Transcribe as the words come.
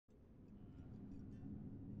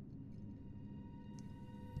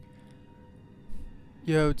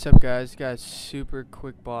Yo, what's up guys? Got a super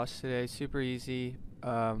quick boss today, super easy.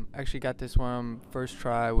 Actually got this one on first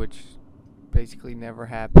try, which basically never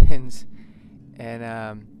happens.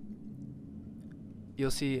 And you'll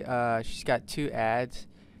see she's got two ads,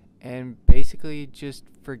 and basically just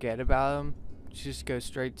forget about them. Just go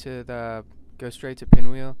straight to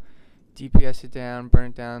Pinwheel, DPS it down, burn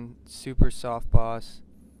it down. Super soft boss,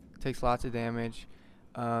 takes lots of damage.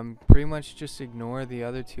 Pretty much just ignore the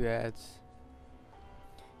other two ads.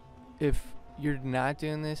 If you're not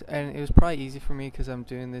doing this, and it was probably easy for me because I'm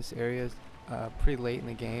doing this area pretty late in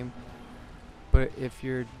the game, but if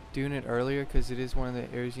you're doing it earlier, because it is one of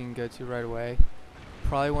the areas you can go to right away,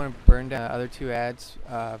 probably want to burn down the other two ads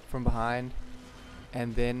from behind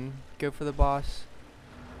and then go for the boss.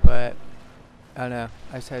 But I don't know,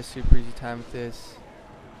 I just had a super easy time with this.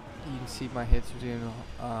 You can see my hits are doing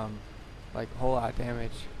like a whole lot of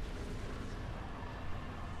damage,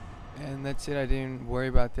 and that's it. I didn't worry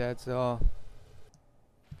about that at all.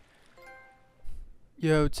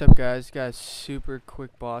 Yo, what's up guys? Got a super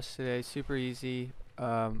quick boss today, super easy.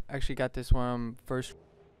 Actually got this one on first